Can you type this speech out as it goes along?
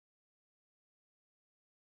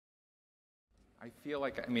I feel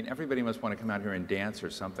like, I mean, everybody must want to come out here and dance or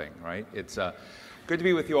something, right? It's good to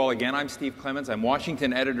be with you all again. I'm Steve Clemons. I'm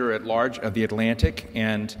Washington Editor-at-Large of The Atlantic,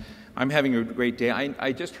 and I'm having a great day.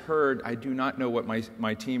 I just heard, I do not know what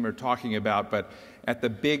my team are talking about, but at the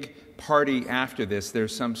big party after this,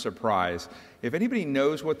 there's some surprise. If anybody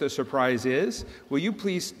knows what the surprise is, will you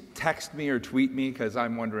please text me or tweet me, because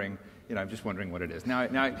I'm wondering, I'm just wondering what it is. Now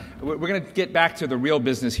we're going to get back to the real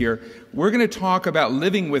business here. We're going to talk about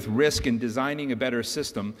living with risk and designing a better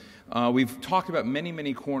system. We've talked about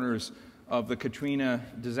many corners of the Katrina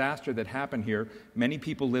disaster that happened here. Many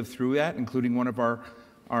people lived through that, including one of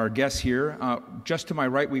our guests here. Just to my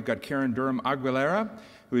right, we've got Karen Durham-Aguilera,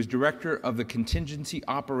 who is Director of the Contingency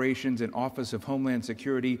Operations and Office of Homeland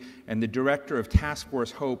Security and the Director of Task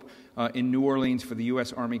Force Hope in New Orleans for the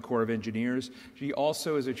U.S. Army Corps of Engineers. She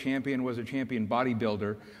also was a champion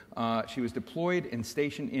bodybuilder. She was deployed and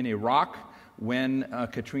stationed in Iraq when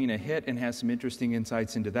Katrina hit and has some interesting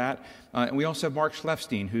insights into that. And we also have Mark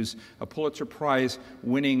Chleifstein, who's a Pulitzer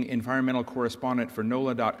Prize-winning environmental correspondent for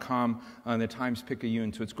NOLA.com and the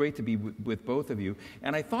Times-Picayune. So it's great to be with both of you.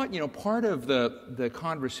 And I thought, part of the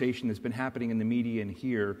conversation that's been happening in the media and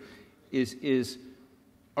here is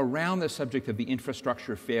around the subject of the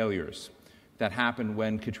infrastructure failures that happened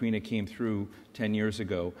when Katrina came through 10 years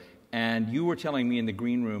ago. And you were telling me in the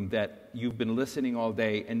green room that you've been listening all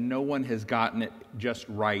day and no one has gotten it just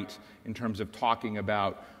right in terms of talking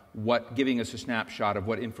about giving us a snapshot of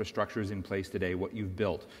what infrastructure is in place today, what you've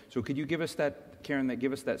built. So could you give us that, Karen,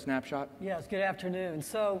 give us that snapshot? Yes, good afternoon.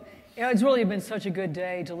 So it's really been such a good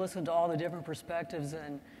day to listen to all the different perspectives.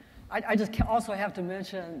 And I just also have to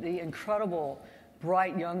mention the incredible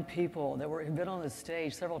bright young people that have been on the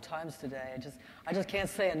stage several times today. I just can't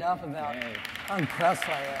say enough about how impressed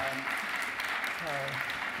I am.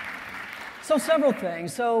 So several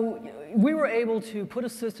things. So we were able to put a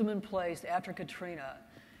system in place after Katrina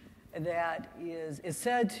that is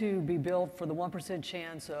said to be built for the 1%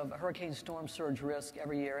 chance of hurricane storm surge risk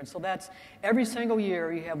every year. And so that's every single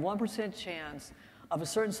year you have 1% chance of a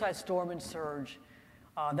certain size storm and surge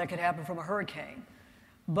that could happen from a hurricane.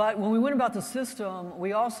 But when we went about the system,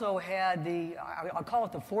 we also had I'll call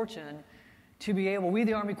it the fortune, to be able, we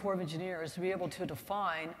the Army Corps of Engineers, to be able to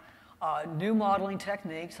define new modeling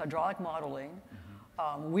techniques, hydraulic modeling.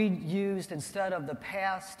 We used, instead of the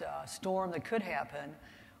past storm that could happen,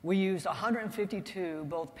 we used 152,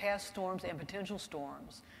 both past storms and potential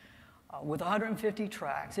storms, with 150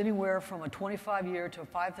 tracks, anywhere from a 25-year to a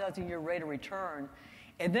 5,000-year rate of return.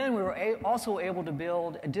 And then we were also able to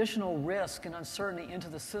build additional risk and uncertainty into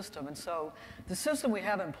the system. And so the system we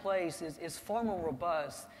have in place is far more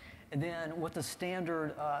robust than what the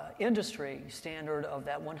standard industry standard of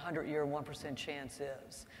that 100-year 1% chance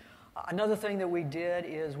is. Another thing that we did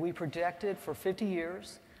is we projected for 50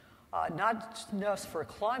 years, not just for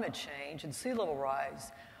climate change and sea level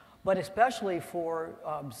rise, but especially for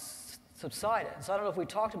subsidence. I don't know if we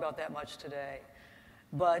talked about that much today.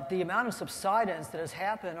 But the amount of subsidence that has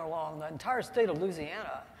happened along the entire state of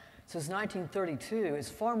Louisiana since 1932 is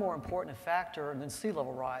far more important a factor than sea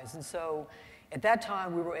level rise. And so at that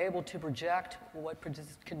time, we were able to project what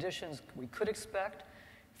conditions we could expect,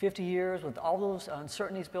 50 years with all those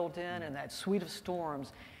uncertainties built in and that suite of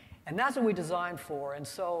storms. And that's what we designed for. And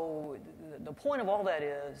so the point of all that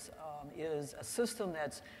is a system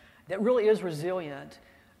that really is resilient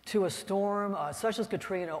to a storm such as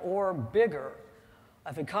Katrina or bigger.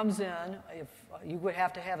 If it comes in, you would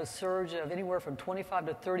have to have a surge of anywhere from 25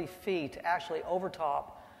 to 30 feet to actually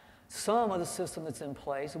overtop some of the system that's in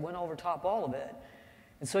place. It wouldn't overtop all of it.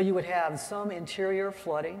 And so you would have some interior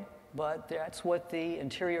flooding, but that's what the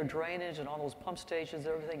interior drainage and all those pump stations,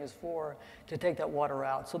 everything is for, to take that water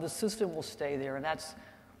out. So the system will stay there, and that's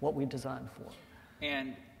what we designed for.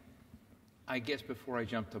 And I guess before I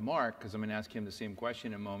jump to Mark, because I'm going to ask him the same question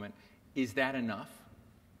in a moment, is that enough?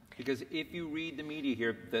 Because if you read the media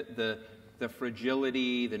here, the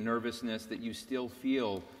fragility, the nervousness that you still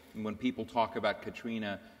feel when people talk about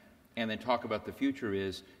Katrina and then talk about the future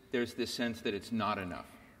there's this sense that it's not enough.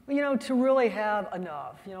 Well, to really have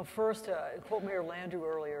enough, first, quote Mayor Landrieu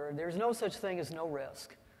earlier, there's no such thing as no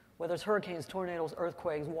risk. Whether it's hurricanes, tornadoes,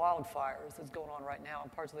 earthquakes, wildfires that's going on right now in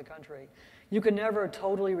parts of the country. You can never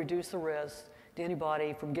totally reduce the risk to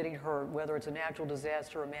anybody from getting hurt, whether it's a natural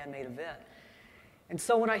disaster or a man-made event. And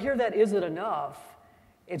so when I hear that, is it enough,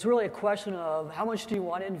 it's really a question of how much do you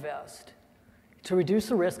want to invest to reduce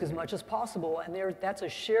the risk as much as possible. And that's a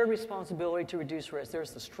shared responsibility to reduce risk.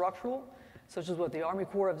 There's the structural, such as what the Army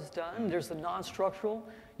Corps has done. There's the non-structural.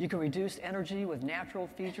 You can reduce energy with natural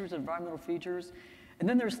features, environmental features. And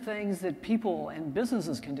then there's things that people and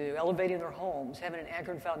businesses can do, elevating their homes, having an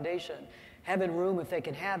anchored foundation, having room if they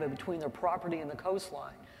can have it between their property and the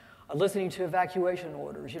coastline, listening to evacuation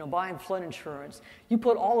orders, buying flood insurance. You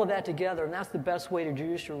put all of that together, and that's the best way to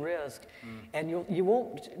reduce your risk. And you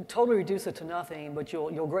won't totally reduce it to nothing, but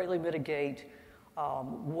you'll greatly mitigate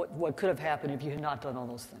what could have happened if you had not done all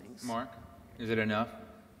those things. Mark, is it enough?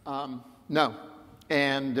 No.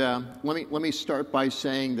 And let me start by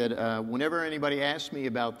saying that whenever anybody asks me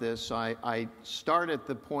about this, I start at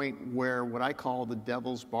the point where what I call the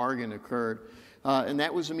devil's bargain occurred, and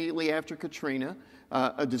that was immediately after Katrina.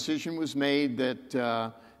 A decision was made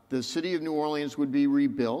that the city of New Orleans would be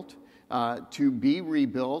rebuilt. To be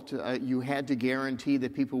rebuilt, you had to guarantee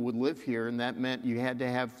that people would live here, and that meant you had to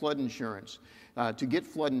have flood insurance. To get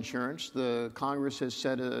flood insurance, the Congress has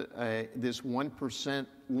set this 1%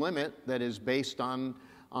 limit that is based on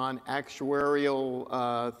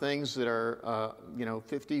actuarial things that are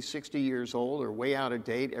 50, 60 years old or way out of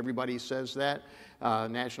date. Everybody says that.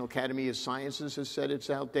 National Academy of Sciences has said it's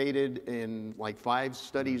outdated in like 5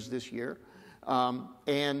 studies this year.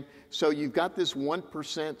 And so you've got this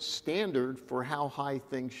 1% standard for how high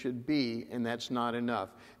things should be, and that's not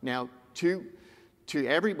enough. Now, to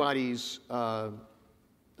everybody's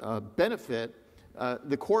benefit,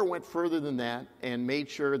 the Corps went further than that and made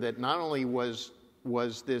sure that not only was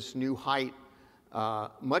this new height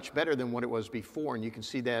much better than what it was before, and you can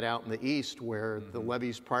see that out in the east where the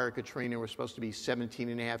levees prior to Katrina were supposed to be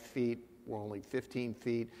 17.5 feet, were only 15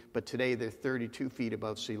 feet, but today they're 32 feet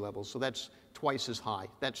above sea level, so that's twice as high.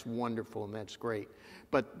 That's wonderful and that's great.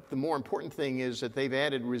 But the more important thing is that they've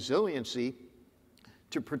added resiliency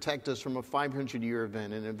to protect us from a 500-year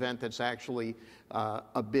event, an event that's actually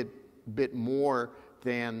a bit more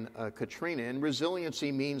than Katrina. And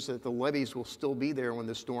resiliency means that the levees will still be there when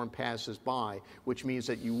the storm passes by, which means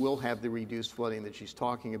that you will have the reduced flooding that she's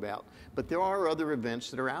talking about. But there are other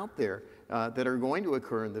events that are out there that are going to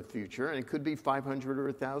occur in the future, and it could be 500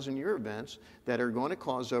 or 1,000-year events that are going to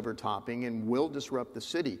cause overtopping and will disrupt the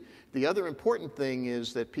city. The other important thing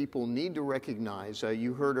is that people need to recognize,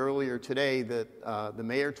 you heard earlier today that the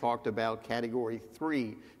mayor talked about Category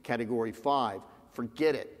 3, Category 5.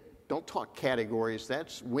 Forget it. Don't talk categories.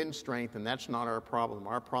 That's wind strength, and that's not our problem.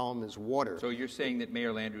 Our problem is water. So you're saying that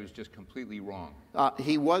Mayor Landrieu is just completely wrong?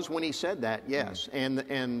 He was when he said that, yes.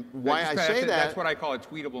 And why I say that... That's what I call a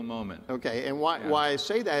tweetable moment. Okay, and why I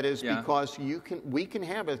say that is because we can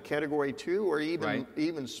have a Category 2 or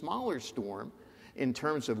even smaller storm in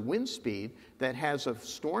terms of wind speed that has a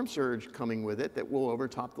storm surge coming with it that will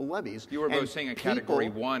overtop the levees. You were both saying a Category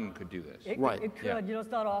 1 could do this. It could. Yeah.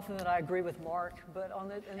 It's not often that I agree with Mark, but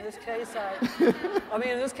in this case, in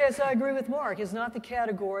this case, I agree with Mark. It's not the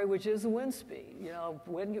category, which is the wind speed.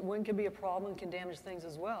 Wind can be a problem, can damage things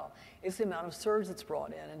as well. It's the amount of surge that's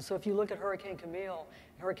brought in. And so if you look at Hurricane Camille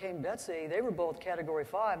and Hurricane Betsy, they were both Category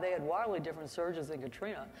 5. They had wildly different surges than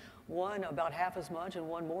Katrina. One about half as much and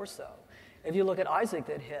one more so. If you look at Isaac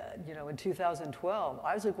that hit, in 2012,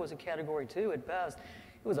 Isaac was a Category 2 at best.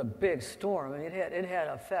 It was a big storm. I mean, it had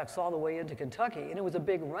effects all the way into Kentucky, and it was a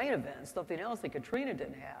big rain event, something else that Katrina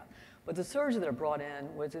didn't have. But the surge that it brought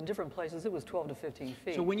in was in different places, it was 12 to 15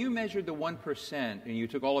 feet. So when you measured the 1%, and you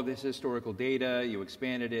took all of this historical data, you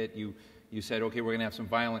expanded it, you said, okay, we're going to have some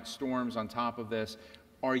violent storms on top of this,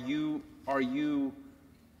 are you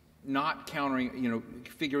not countering,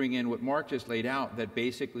 figuring in what Mark just laid out, that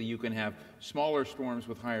basically you can have smaller storms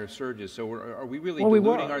with higher surges? So are we really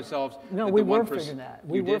deluding ourselves? No, we were figuring that.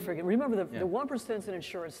 We were figuring. Remember, the 1% is an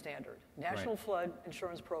insurance standard. National Flood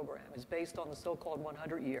Insurance Program is based on the so-called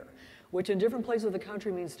 100-year, which in different places of the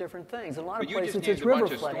country means different things. In a lot of places, it's river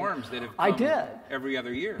flooding. Storms that have come I did. Every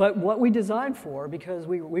other year. But what we designed for, because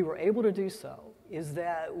we were able to do so, is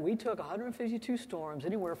that we took 152 storms,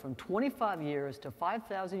 anywhere from 25 years to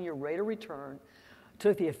 5,000-year rate of return,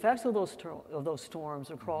 took the effects of those storms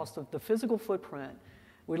across the physical footprint.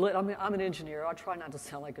 I'm an engineer. I try not to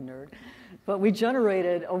sound like a nerd. But we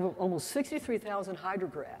generated almost 63,000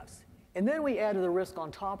 hydrographs. And then we added the risk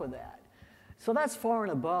on top of that. So that's far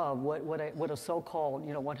and above what a so-called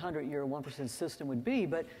 100-year 1% system would be.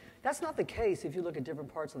 But that's not the case if you look at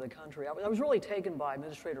different parts of the country. I was really taken by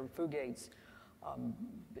Administrator Fugate's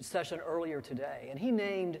session earlier today, and he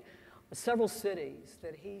named several cities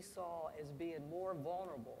that he saw as being more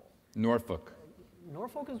vulnerable. Norfolk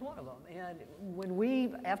is one of them. And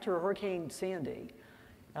when after Hurricane Sandy,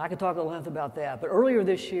 and I could talk at length about that, but earlier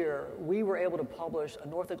this year, we were able to publish a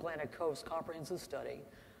North Atlantic Coast comprehensive study.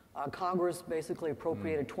 Congress basically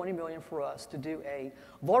appropriated $20 million for us to do a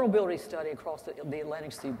vulnerability study across the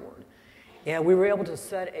Atlantic seaboard. And we were able to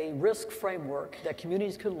set a risk framework that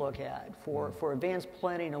communities could look at for advanced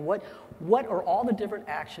planning and what are all the different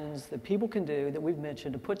actions that people can do that we've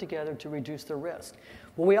mentioned to put together to reduce their risk.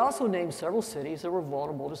 Well, we also named several cities that were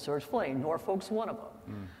vulnerable to surge flooding. Norfolk's one of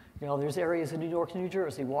them. You know, there's areas in New York and New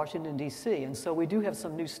Jersey, Washington, D.C., and so we do have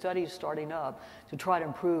some new studies starting up to try to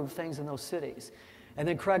improve things in those cities. And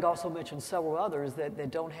then Craig also mentioned several others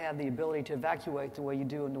that don't have the ability to evacuate the way you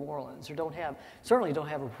do in New Orleans, or certainly don't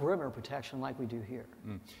have a perimeter protection like we do here.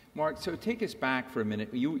 Mark, so take us back for a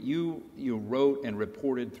minute. You wrote and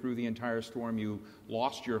reported through the entire storm. You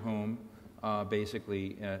lost your home,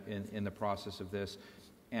 basically, in the process of this.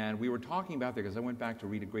 And we were talking about that because I went back to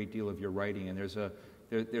read a great deal of your writing, and there's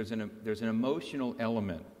an emotional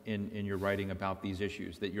element in your writing about these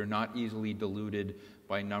issues, that you're not easily deluded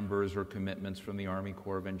by numbers or commitments from the Army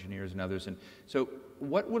Corps of Engineers and others. And so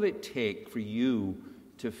what would it take for you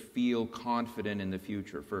to feel confident in the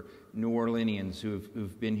future, for New Orleanians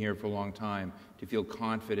who've been here for a long time to feel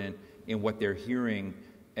confident in what they're hearing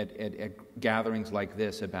at gatherings like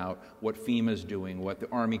this about what FEMA's doing, what the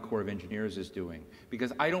Army Corps of Engineers is doing?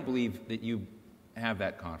 Because I don't believe that you have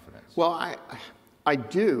that confidence. Well, I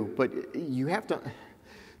do, but you have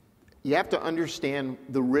to understand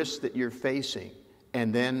the risks that you're facing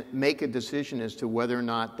and then make a decision as to whether or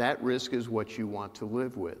not that risk is what you want to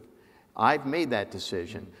live with. I've made that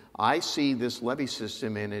decision. I see this levee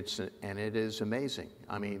system, and it is amazing.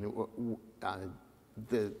 I mean,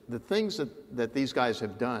 the things that these guys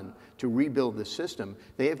have done to rebuild the system,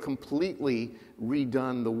 they have completely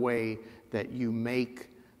redone the way that you make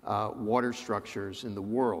water structures in the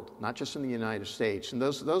world, not just in the United States. And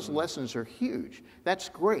those lessons are huge. That's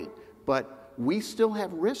great. But we still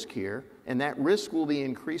have risk here, and that risk will be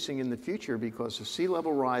increasing in the future because of sea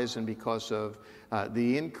level rise and because of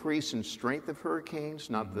the increase in strength of hurricanes,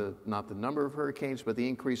 not the number of hurricanes, but the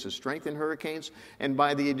increase of strength in hurricanes, and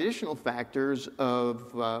by the additional factors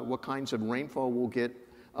of what kinds of rainfall we'll get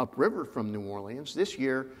upriver from New Orleans. This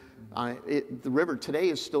year, the river today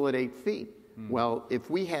is still at 8 feet. Well, if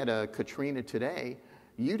we had a Katrina today,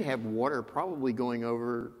 you'd have water probably going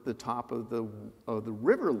over the top of the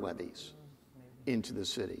river levees into the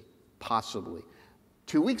city, possibly.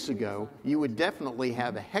 2 weeks ago, you would definitely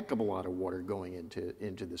have a heck of a lot of water going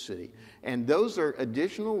into the city. And those are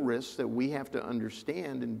additional risks that we have to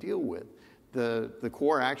understand and deal with. The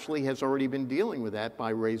Corps actually has already been dealing with that by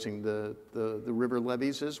raising the river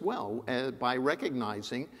levees as well, by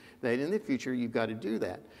recognizing that in the future you've got to do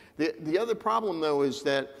that. The other problem, though, is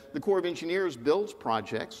that the Corps of Engineers builds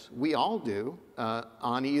projects, we all do,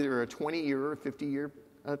 on either a 20-year or 50-year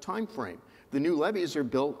time frame. The new levees are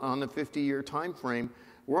built on a 50-year time frame.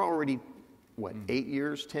 We're already, 8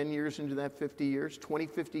 years, 10 years into that 50 years?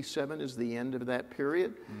 2057 is the end of that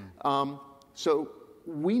period. So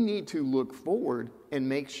we need to look forward and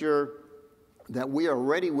make sure that we are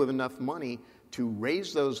ready with enough money to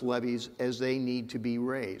raise those levees as they need to be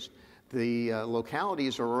raised. The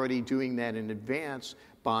localities are already doing that in advance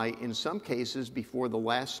by, in some cases, before the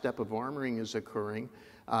last step of armoring is occurring,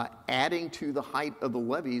 adding to the height of the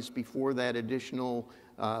levees before that additional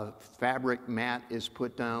fabric mat is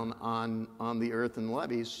put down on the earthen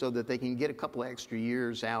levees so that they can get a couple extra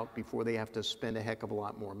years out before they have to spend a heck of a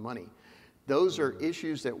lot more money. Those are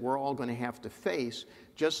issues that we're all going to have to face,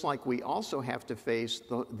 just like we also have to face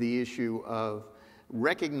the issue of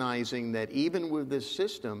recognizing that even with this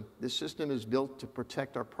system is built to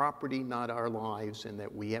protect our property, not our lives, and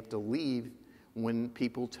that we have to leave when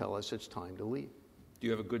people tell us it's time to leave. Do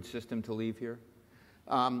you have a good system to leave here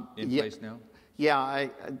in place now? Yeah,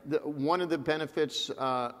 one of the benefits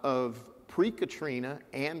of pre-Katrina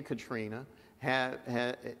and Katrina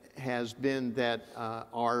has been that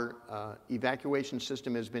our evacuation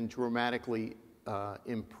system has been dramatically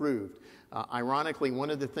improved. Ironically, one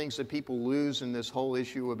of the things that people lose in this whole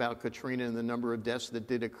issue about Katrina and the number of deaths that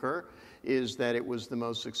did occur is that it was the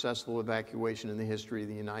most successful evacuation in the history of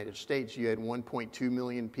the United States. You had 1.2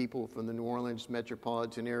 million people from the New Orleans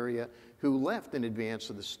metropolitan area who left in advance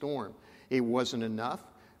of the storm. It wasn't enough.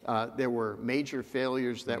 There were major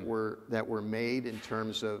failures that were made in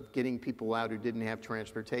terms of getting people out who didn't have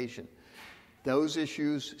transportation. Those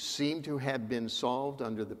issues seem to have been solved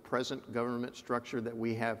under the present government structure that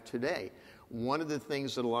we have today. One of the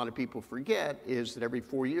things that a lot of people forget is that every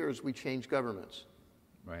 4 years we change governments.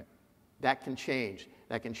 Right. That can change.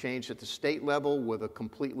 That can change at the state level with a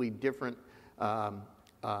completely different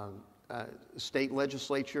state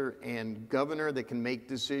legislature and governor that can make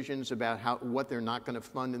decisions about what they're not going to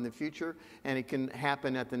fund in the future, and it can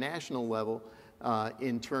happen at the national level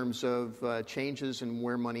in terms of changes and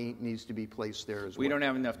where money needs to be placed there as well. We don't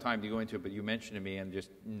have enough time to go into it, but you mentioned to me, and just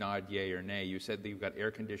nod yay or nay, you said that you've got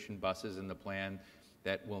air-conditioned buses in the plan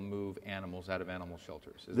that will move animals out of animal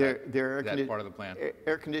shelters. Is that part of the plan?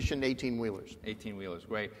 Air-conditioned 18-wheelers. 18-wheelers,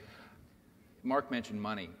 great. Mark mentioned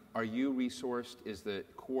money. Are you resourced? Is the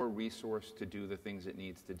Corps resourced to do the things it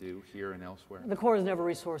needs to do here and elsewhere? The Corps is never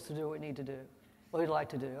resourced to do what we need to do, what we'd like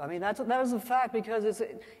to do. I mean, that is a fact, because it's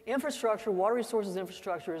infrastructure, water resources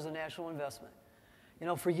infrastructure is a national investment. You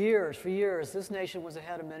know, for years, this nation was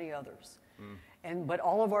ahead of many others. But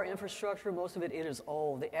all of our infrastructure, most of it is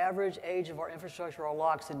old. The average age of our infrastructure, our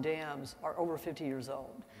locks and dams, are over 50 years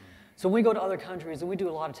old. So when we go to other countries, and we do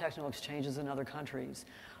a lot of technical exchanges in other countries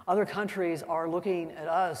are looking at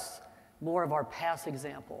us more of our past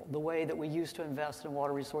example, the way that we used to invest in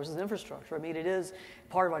water resources infrastructure. I mean, it is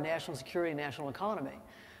part of our national security and national economy.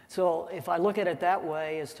 So if I look at it that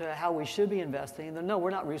way as to how we should be investing, then no, we're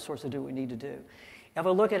not resourced to do what we need to do. If I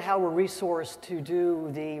look at how we're resourced to do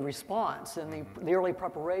the response and the early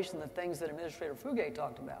preparation, the things that Administrator Fugate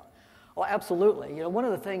talked about, well, absolutely. You know, one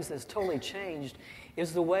of the things that's totally changed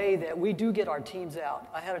is the way that we do get our teams out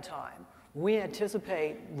ahead of time. We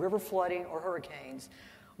anticipate river flooding or hurricanes.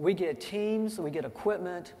 We get teams, we get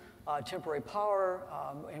equipment, temporary power,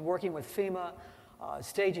 and working with FEMA,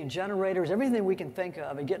 staging generators, everything we can think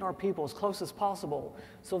of, and getting our people as close as possible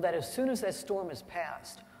so that as soon as that storm is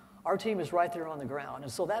passed, our team is right there on the ground.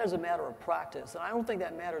 And so that is a matter of practice. And I don't think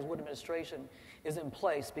that matters what administration is in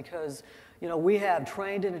place, because, you know, we have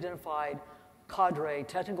trained and identified cadre,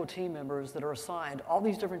 technical team members that are assigned all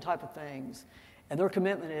these different type of things. And their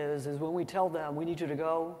commitment is when we tell them, we need you to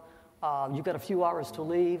go, you've got a few hours to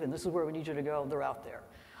leave, and this is where we need you to go, they're out there.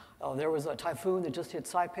 There was a typhoon that just hit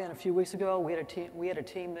Saipan a few weeks ago. We had a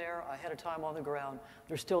team there ahead of time on the ground.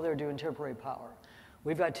 They're still there doing temporary power.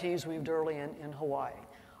 We've got teams moved early in Hawaii.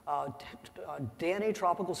 Danny,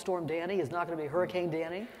 Tropical Storm Danny, is not going to be Hurricane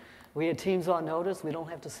Danny. We had teams on notice. We don't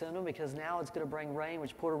have to send them because now it's going to bring rain,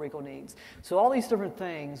 which Puerto Rico needs. So all these different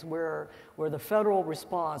things where the federal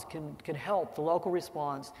response can help the local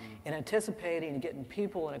response in anticipating and getting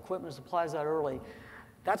people and equipment and supplies out early,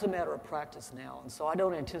 that's a matter of practice now. And so I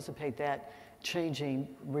don't anticipate that changing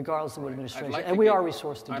regardless of what administration. And we are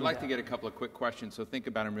resourced to do that. I'd like to get a couple of quick questions, so think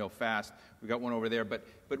about them real fast. We've got one over there. But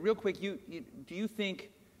real quick, do you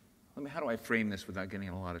think, how do I frame this without getting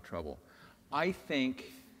in a lot of trouble? I think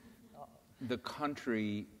the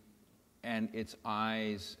country and its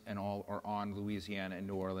eyes and all are on Louisiana and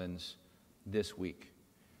New Orleans this week.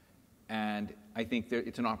 And I think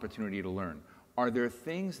it's an opportunity to learn. Are there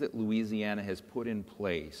things that Louisiana has put in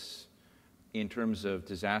place in terms of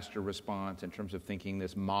disaster response, in terms of thinking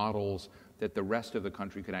this models that the rest of the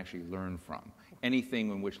country could actually learn from? Anything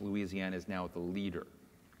in which Louisiana is now the leader?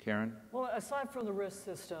 Karen? Well, aside from the risk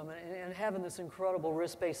system and having this incredible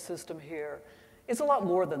risk-based system here, it's a lot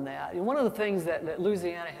more than that. And one of the things that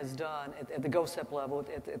Louisiana has done at the GOSEP level,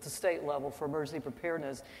 at the state level for emergency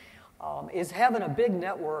preparedness, is having a big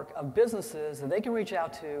network of businesses that they can reach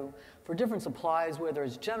out to for different supplies, whether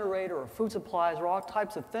it's generator or food supplies or all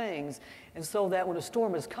types of things. And so that when a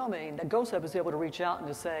storm is coming, that GOSEP is able to reach out and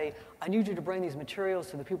to say, I need you to bring these materials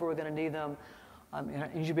to the people who are going to need them. And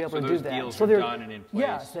you should be able to do that. Deals are done and in place.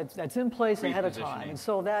 Yes, that's in place ahead of time. And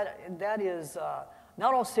so that is,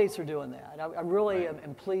 not all states are doing that. I really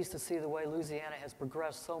am pleased to see the way Louisiana has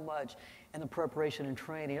progressed so much in the preparation and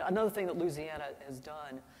training. Another thing that Louisiana has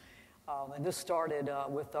done, and this started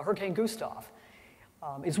with Hurricane Gustav.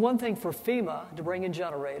 It's one thing for FEMA to bring in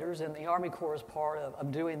generators, and the Army Corps is part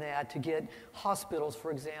of doing that to get hospitals,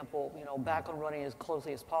 for example, back on running as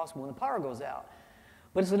closely as possible when the power goes out.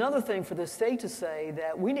 But it's another thing for the state to say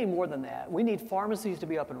that we need more than that. We need pharmacies to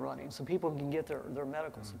be up and running so people can get their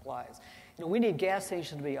medical supplies. We need gas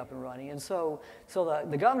stations to be up and running. And so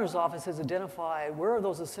the governor's office has identified where are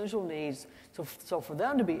those essential needs so for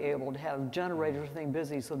them to be able to have generators and everything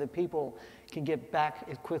busy so that people can get back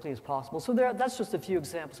as quickly as possible. So that's just a few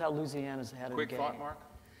examples how Louisiana's ahead of the game. Quick thought,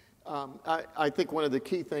 Mark? I think one of the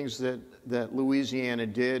key things that Louisiana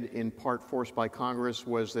did, in part forced by Congress,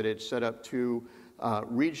 was that it set up two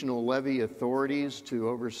regional levy authorities to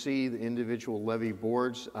oversee the individual levy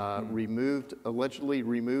boards, allegedly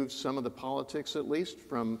removed some of the politics, at least,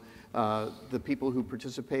 from the people who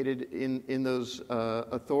participated in those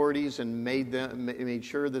authorities, and made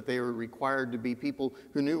sure that they were required to be people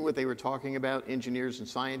who knew what they were talking about, engineers and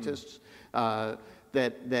scientists.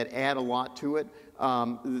 that add a lot to it.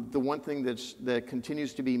 The one thing that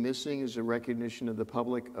continues to be missing is a recognition of the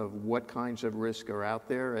public of what kinds of risk are out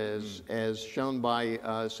there, as shown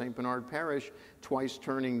by St. Bernard Parish twice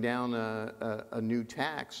turning down a new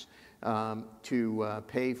tax to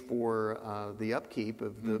pay for the upkeep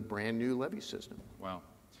of the brand new levy system. Wow.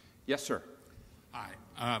 Yes, sir. Hi.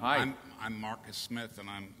 Hi. I'm Marcus Smith, and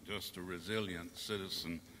I'm just a resilient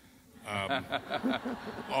citizen.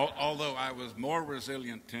 Although I was more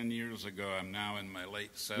resilient 10 years ago, I'm now in my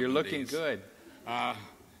late 70s. You're looking good.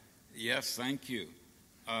 Yes, thank you.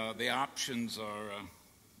 The options are,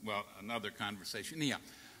 well, another conversation. Yeah.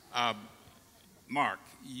 Mark,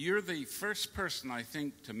 you're the first person, I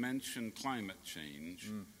think, to mention climate change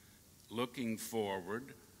looking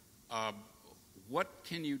forward. What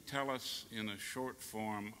can you tell us in a short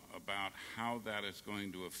form about how that is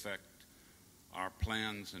going to affect our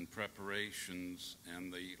plans and preparations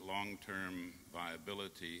and the long-term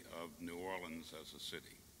viability of New Orleans as a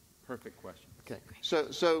city? Perfect question. Okay.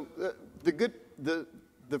 So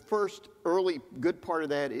the first early good part of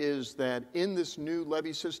that is that in this new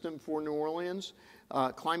levy system for New Orleans,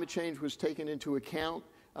 climate change was taken into account,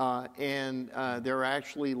 and there are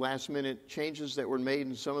actually last-minute changes that were made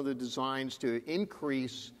in some of the designs to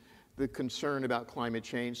increase the concern about climate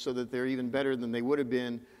change so that they're even better than they would have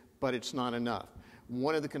been, but it's not enough.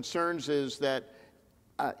 One of the concerns is that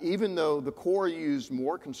even though the Corps used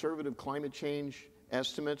more conservative climate change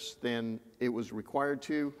estimates than it was required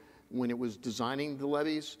to when it was designing the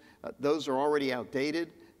levees, those are already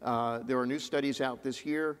outdated. There are new studies out this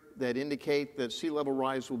year that indicate that sea level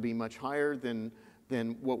rise will be much higher than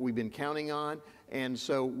what we've been counting on. And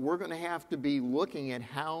so we're going to have to be looking at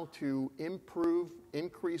how to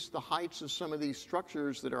increase the heights of some of these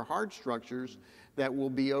structures that are hard structures that will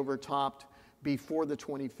be overtopped before the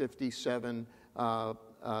 2057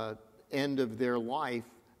 end of their life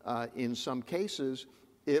in some cases,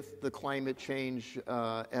 if the climate change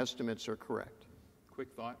estimates are correct. Quick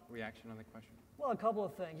thought, reaction on the question? Well, a couple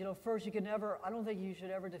of things. First, I don't think you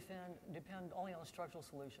should ever depend only on a structural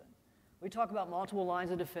solution. We talk about multiple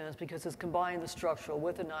lines of defense because it's combining the structural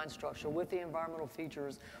with the non-structural, with the environmental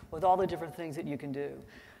features, with all the different things that you can do.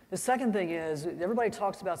 The second thing is, everybody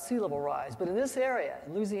talks about sea level rise, but in this area,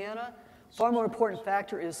 in Louisiana, far more important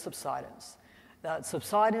factor is subsidence. That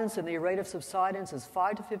subsidence and the rate of subsidence is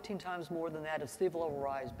 5 to 15 times more than that of sea level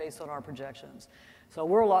rise based on our projections. So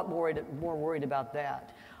we're a lot more worried about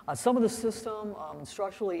that. Some of the system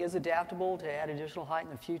structurally is adaptable to add additional height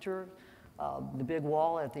in the future. The big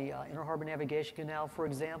wall at the Inner Harbor Navigation Canal, for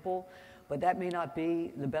example, but that may not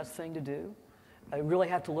be the best thing to do. You really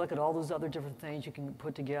have to look at all those other different things you can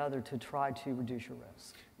put together to try to reduce your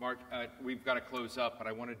risk. Mark, we've got to close up, but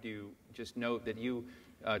I wanted to just note that you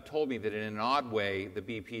told me that in an odd way, the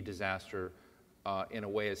BP disaster, in a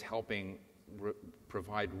way, is helping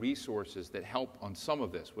provide resources that help on some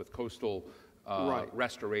of this with coastal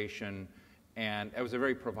restoration. And it was a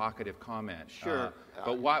very provocative comment. Sure.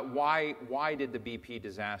 But why did the BP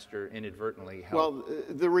disaster inadvertently help? Well,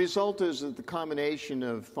 the result is that the combination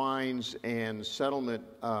of fines and settlement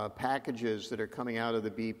packages that are coming out of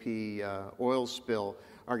the BP oil spill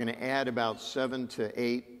are going to add about 7 to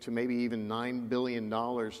 8 to maybe even $9 billion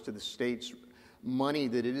to the state's money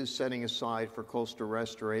that it is setting aside for coastal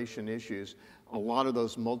restoration issues. A lot of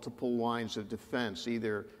those multiple lines of defense,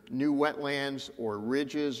 either new wetlands or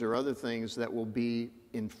ridges or other things that will be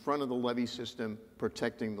in front of the levee system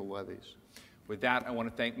protecting the levees. With that, I want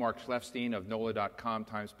to thank Mark Chleifstein of NOLA.com,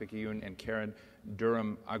 Times-Picayune, and Karen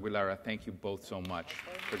Durham-Aguilera. Thank you both so much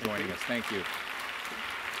for joining us. Thank you.